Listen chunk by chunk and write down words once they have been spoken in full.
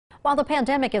While the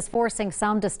pandemic is forcing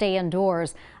some to stay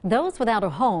indoors, those without a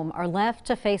home are left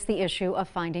to face the issue of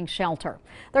finding shelter.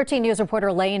 13 News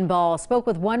reporter Lane Ball spoke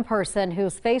with one person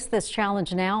who's faced this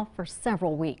challenge now for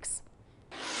several weeks.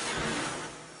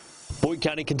 Boyd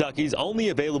County, Kentucky's only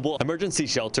available emergency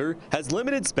shelter has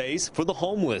limited space for the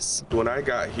homeless. When I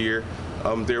got here,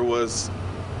 there was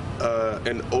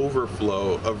an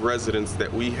overflow of residents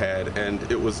that we had, and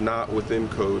it was not within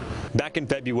code. Back in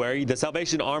February, the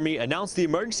Salvation Army announced the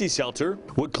emergency shelter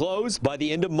would close by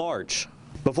the end of March.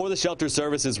 Before the shelter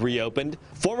services reopened,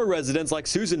 former residents like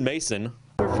Susan Mason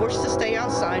were forced to stay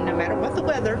outside no matter what the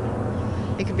weather.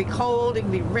 It could be cold, it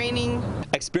could be raining.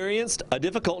 Experienced a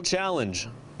difficult challenge.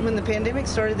 When the pandemic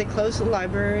started, they closed the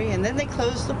library, and then they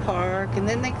closed the park, and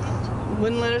then they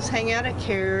wouldn't let us hang out at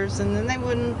CARES, and then they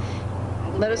wouldn't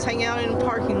let us hang out in the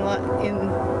parking lot.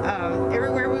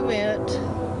 Everywhere we went,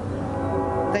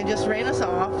 they just ran us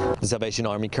off. The Salvation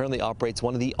Army currently operates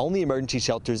one of the only emergency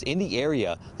shelters in the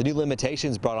area. The new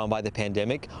limitations brought on by the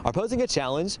pandemic are posing a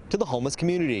challenge to the homeless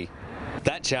community.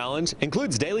 That challenge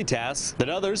includes daily tasks that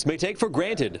others may take for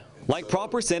granted, like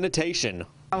proper sanitation.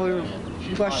 We're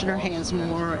washing our hands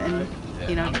more and,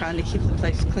 trying to keep the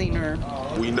place cleaner.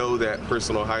 We know that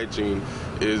personal hygiene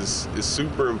is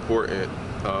super important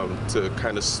to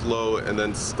kind of slow and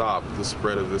then stop the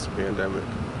spread of this pandemic.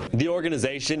 The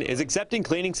organization is accepting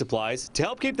cleaning supplies to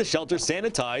help keep the shelter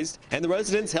sanitized and the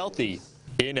residents healthy.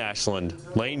 In Ashland,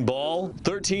 Lane Ball,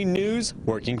 13 News,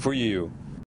 working for you.